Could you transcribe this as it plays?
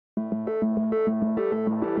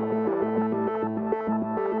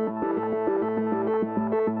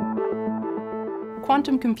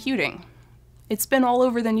quantum computing. It's been all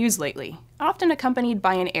over the news lately, often accompanied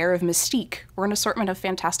by an air of mystique or an assortment of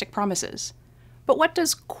fantastic promises. But what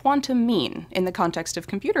does quantum mean in the context of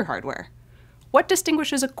computer hardware? What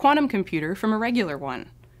distinguishes a quantum computer from a regular one?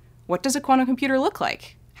 What does a quantum computer look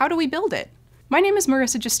like? How do we build it? My name is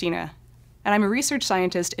Marissa Giustina, and I'm a research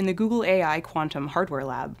scientist in the Google AI Quantum Hardware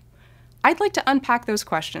Lab. I'd like to unpack those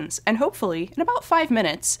questions, and hopefully, in about 5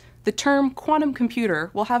 minutes, the term quantum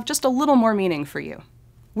computer will have just a little more meaning for you.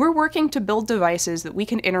 We're working to build devices that we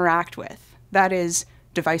can interact with, that is,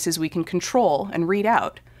 devices we can control and read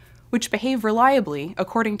out, which behave reliably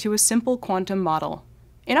according to a simple quantum model.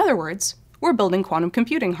 In other words, we're building quantum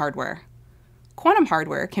computing hardware. Quantum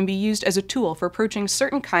hardware can be used as a tool for approaching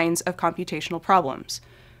certain kinds of computational problems.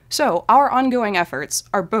 So, our ongoing efforts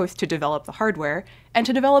are both to develop the hardware and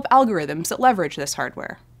to develop algorithms that leverage this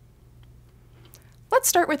hardware. Let's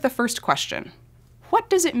start with the first question. What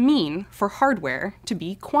does it mean for hardware to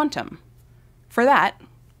be quantum? For that,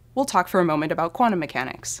 we'll talk for a moment about quantum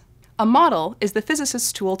mechanics. A model is the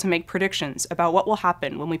physicist's tool to make predictions about what will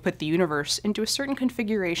happen when we put the universe into a certain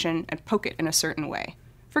configuration and poke it in a certain way.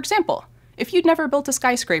 For example, if you'd never built a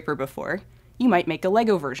skyscraper before, you might make a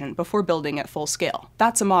Lego version before building at full scale.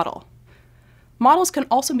 That's a model. Models can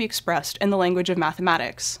also be expressed in the language of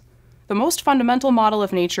mathematics. The most fundamental model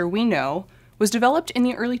of nature we know was developed in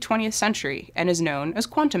the early 20th century and is known as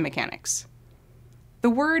quantum mechanics. The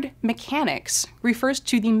word mechanics refers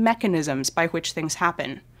to the mechanisms by which things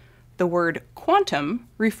happen. The word quantum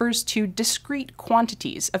refers to discrete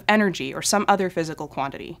quantities of energy or some other physical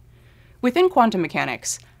quantity. Within quantum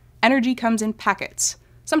mechanics, energy comes in packets,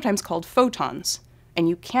 sometimes called photons, and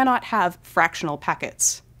you cannot have fractional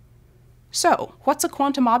packets. So, what's a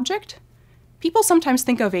quantum object? People sometimes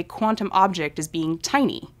think of a quantum object as being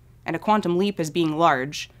tiny, and a quantum leap as being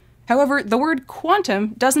large. However, the word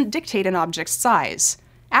quantum doesn't dictate an object's size.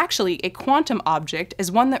 Actually, a quantum object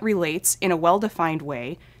is one that relates in a well-defined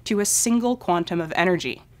way to a single quantum of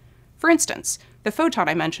energy. For instance, the photon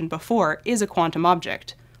I mentioned before is a quantum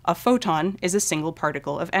object. A photon is a single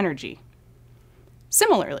particle of energy.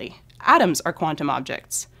 Similarly, atoms are quantum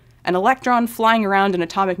objects. An electron flying around an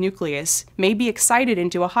atomic nucleus may be excited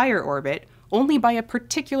into a higher orbit only by a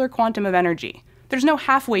particular quantum of energy. There's no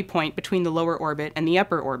halfway point between the lower orbit and the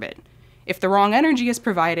upper orbit. If the wrong energy is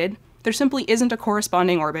provided, there simply isn't a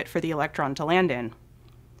corresponding orbit for the electron to land in.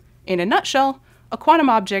 In a nutshell, a quantum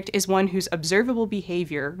object is one whose observable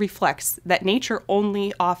behavior reflects that nature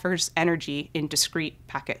only offers energy in discrete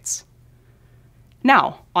packets.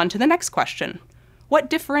 Now, on to the next question. What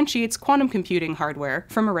differentiates quantum computing hardware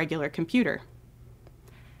from a regular computer?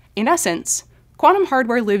 In essence, quantum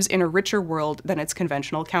hardware lives in a richer world than its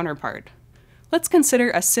conventional counterpart. Let's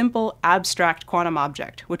consider a simple, abstract quantum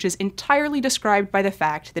object, which is entirely described by the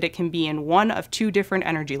fact that it can be in one of two different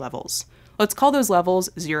energy levels. Let's call those levels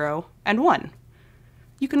 0 and 1.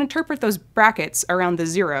 You can interpret those brackets around the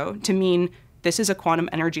 0 to mean this is a quantum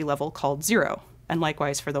energy level called 0, and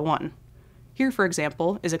likewise for the 1. Here, for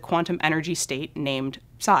example, is a quantum energy state named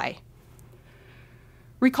psi.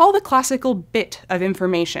 Recall the classical bit of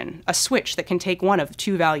information, a switch that can take one of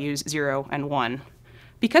two values, 0 and 1.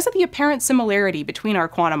 Because of the apparent similarity between our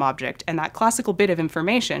quantum object and that classical bit of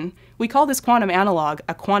information, we call this quantum analog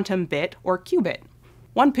a quantum bit or qubit.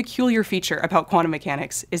 One peculiar feature about quantum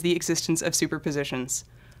mechanics is the existence of superpositions.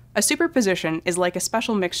 A superposition is like a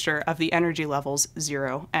special mixture of the energy levels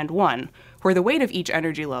 0 and 1, where the weight of each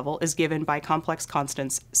energy level is given by complex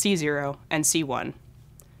constants C0 and C1.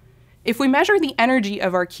 If we measure the energy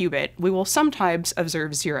of our qubit, we will sometimes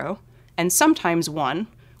observe 0 and sometimes 1,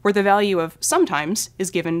 where the value of sometimes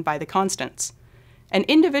is given by the constants. An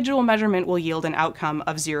individual measurement will yield an outcome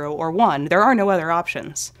of 0 or 1. There are no other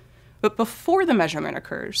options. But before the measurement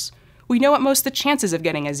occurs, we know at most the chances of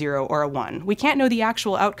getting a 0 or a 1. We can't know the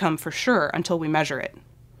actual outcome for sure until we measure it.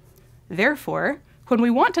 Therefore, when we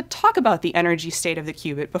want to talk about the energy state of the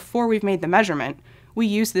qubit before we've made the measurement, we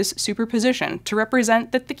use this superposition to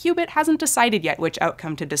represent that the qubit hasn't decided yet which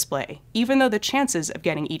outcome to display, even though the chances of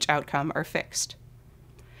getting each outcome are fixed.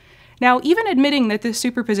 Now, even admitting that this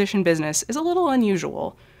superposition business is a little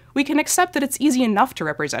unusual, we can accept that it's easy enough to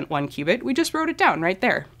represent one qubit. We just wrote it down right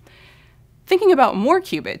there. Thinking about more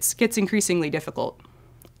qubits gets increasingly difficult.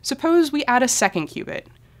 Suppose we add a second qubit.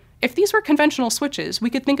 If these were conventional switches, we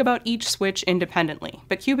could think about each switch independently,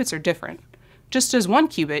 but qubits are different. Just as one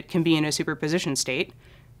qubit can be in a superposition state,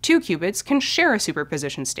 two qubits can share a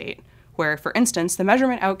superposition state, where, for instance, the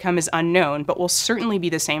measurement outcome is unknown but will certainly be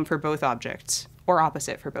the same for both objects, or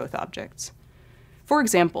opposite for both objects. For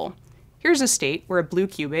example, here's a state where a blue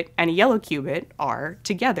qubit and a yellow qubit are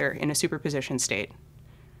together in a superposition state.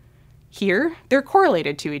 Here, they're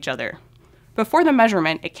correlated to each other. Before the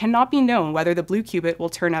measurement, it cannot be known whether the blue qubit will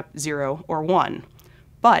turn up 0 or 1,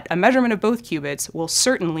 but a measurement of both qubits will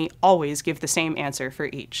certainly always give the same answer for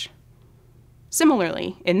each.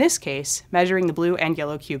 Similarly, in this case, measuring the blue and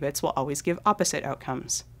yellow qubits will always give opposite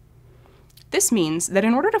outcomes. This means that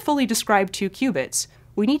in order to fully describe two qubits,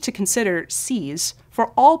 we need to consider Cs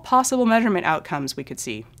for all possible measurement outcomes we could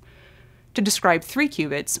see. To describe 3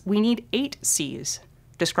 qubits, we need 8 Cs.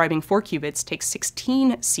 Describing 4 qubits takes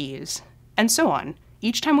 16 Cs, and so on.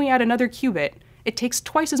 Each time we add another qubit, it takes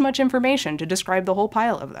twice as much information to describe the whole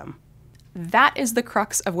pile of them. That is the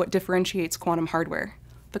crux of what differentiates quantum hardware.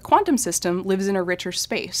 The quantum system lives in a richer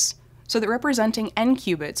space, so that representing n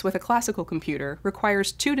qubits with a classical computer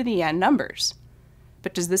requires 2 to the n numbers.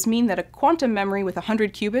 But does this mean that a quantum memory with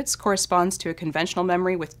 100 qubits corresponds to a conventional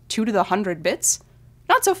memory with 2 to the 100 bits?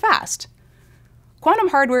 Not so fast. Quantum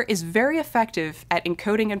hardware is very effective at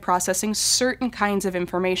encoding and processing certain kinds of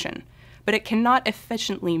information, but it cannot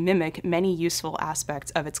efficiently mimic many useful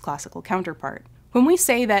aspects of its classical counterpart. When we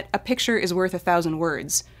say that a picture is worth 1,000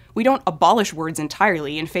 words, we don't abolish words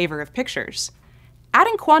entirely in favor of pictures.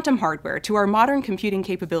 Adding quantum hardware to our modern computing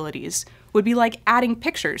capabilities would be like adding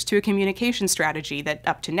pictures to a communication strategy that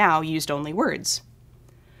up to now used only words.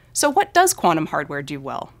 So what does quantum hardware do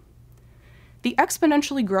well? The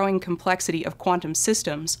exponentially growing complexity of quantum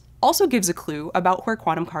systems also gives a clue about where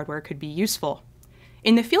quantum hardware could be useful.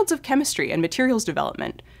 In the fields of chemistry and materials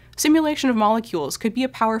development, simulation of molecules could be a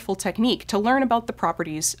powerful technique to learn about the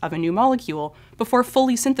properties of a new molecule before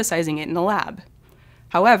fully synthesizing it in the lab.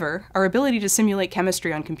 However, our ability to simulate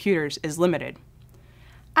chemistry on computers is limited.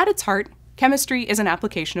 At its heart, chemistry is an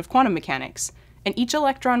application of quantum mechanics, and each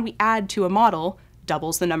electron we add to a model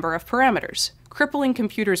doubles the number of parameters, crippling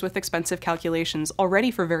computers with expensive calculations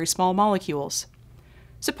already for very small molecules.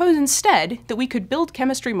 Suppose instead that we could build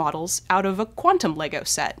chemistry models out of a quantum Lego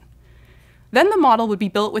set. Then the model would be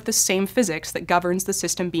built with the same physics that governs the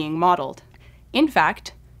system being modeled. In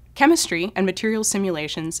fact, chemistry and materials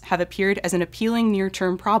simulations have appeared as an appealing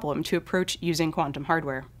near-term problem to approach using quantum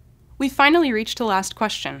hardware. We've finally reached the last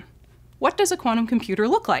question. What does a quantum computer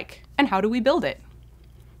look like, and how do we build it?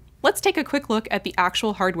 Let's take a quick look at the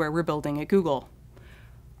actual hardware we're building at Google.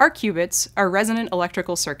 Our qubits are resonant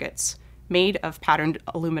electrical circuits, made of patterned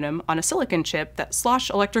aluminum on a silicon chip that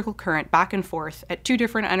slosh electrical current back and forth at 2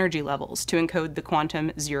 different energy levels to encode the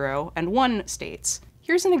quantum 0 and 1 states.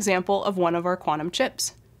 Here's an example of one of our quantum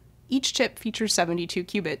chips. Each chip features 72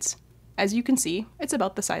 qubits. As you can see, it's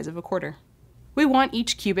about the size of a quarter. We want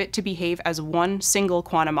each qubit to behave as one single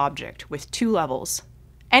quantum object with 2 levels.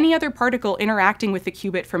 Any other particle interacting with the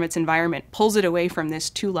qubit from its environment pulls it away from this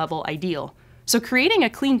 2-level ideal, so creating a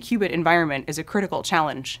clean qubit environment is a critical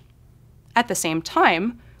challenge. At the same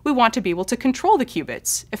time, we want to be able to control the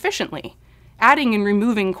qubits efficiently, adding and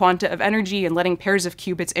removing quanta of energy and letting pairs of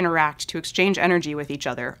qubits interact to exchange energy with each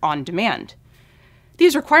other on demand.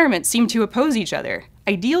 These requirements seem to oppose each other.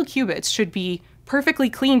 Ideal qubits should be perfectly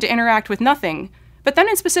clean to interact with nothing, but then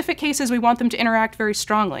in specific cases we want them to interact very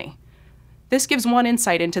strongly. This gives one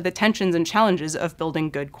insight into the tensions and challenges of building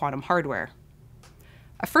good quantum hardware.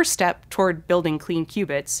 A first step toward building clean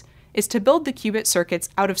qubits is to build the qubit circuits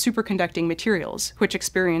out of superconducting materials, which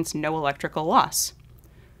experience no electrical loss.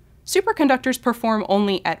 Superconductors perform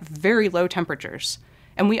only at very low temperatures,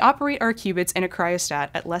 and we operate our qubits in a cryostat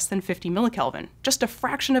at less than 50 millikelvin, just a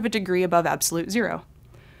fraction of a degree above absolute zero.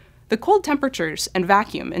 The cold temperatures and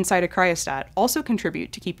vacuum inside a cryostat also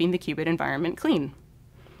contribute to keeping the qubit environment clean.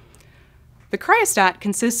 The cryostat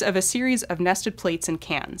consists of a series of nested plates and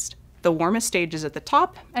cans. The warmest stage is at the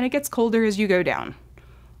top, and it gets colder as you go down.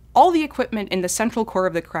 All the equipment in the central core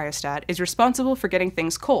of the cryostat is responsible for getting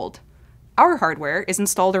things cold. Our hardware is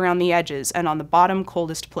installed around the edges and on the bottom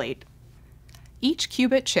coldest plate. Each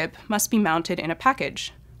qubit chip must be mounted in a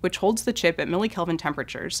package, which holds the chip at millikelvin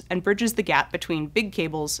temperatures and bridges the gap between big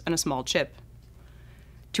cables and a small chip.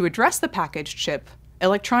 To address the packaged chip,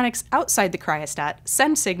 electronics outside the cryostat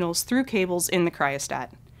send signals through cables in the cryostat.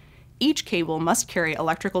 Each cable must carry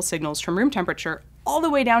electrical signals from room temperature all the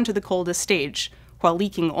way down to the coldest stage, while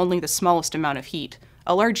leaking only the smallest amount of heat.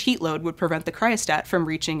 A large heat load would prevent the cryostat from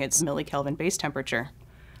reaching its millikelvin base temperature.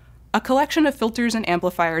 A collection of filters and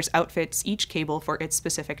amplifiers outfits each cable for its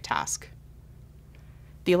specific task.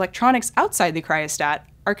 The electronics outside the cryostat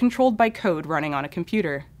are controlled by code running on a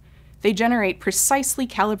computer. They generate precisely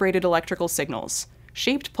calibrated electrical signals,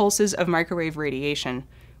 shaped pulses of microwave radiation,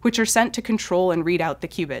 which are sent to control and read out the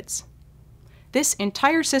qubits. This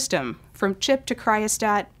entire system, from chip to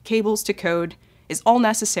cryostat, cables to code, is all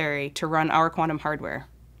necessary to run our quantum hardware.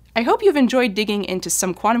 I hope you've enjoyed digging into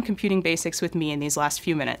some quantum computing basics with me in these last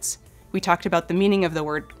few minutes. We talked about the meaning of the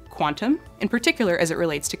word quantum, in particular as it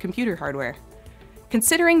relates to computer hardware.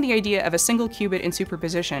 Considering the idea of a single qubit in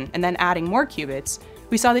superposition and then adding more qubits,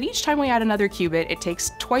 we saw that each time we add another qubit, it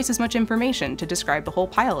takes twice as much information to describe the whole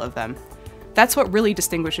pile of them. That's what really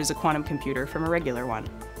distinguishes a quantum computer from a regular one.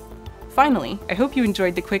 Finally, I hope you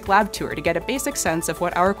enjoyed the quick lab tour to get a basic sense of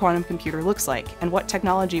what our quantum computer looks like and what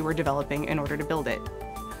technology we're developing in order to build it.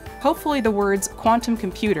 Hopefully the words quantum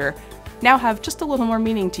computer now have just a little more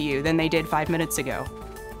meaning to you than they did 5 minutes ago.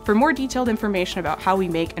 For more detailed information about how we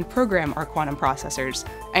make and program our quantum processors,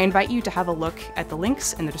 I invite you to have a look at the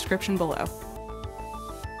links in the description below.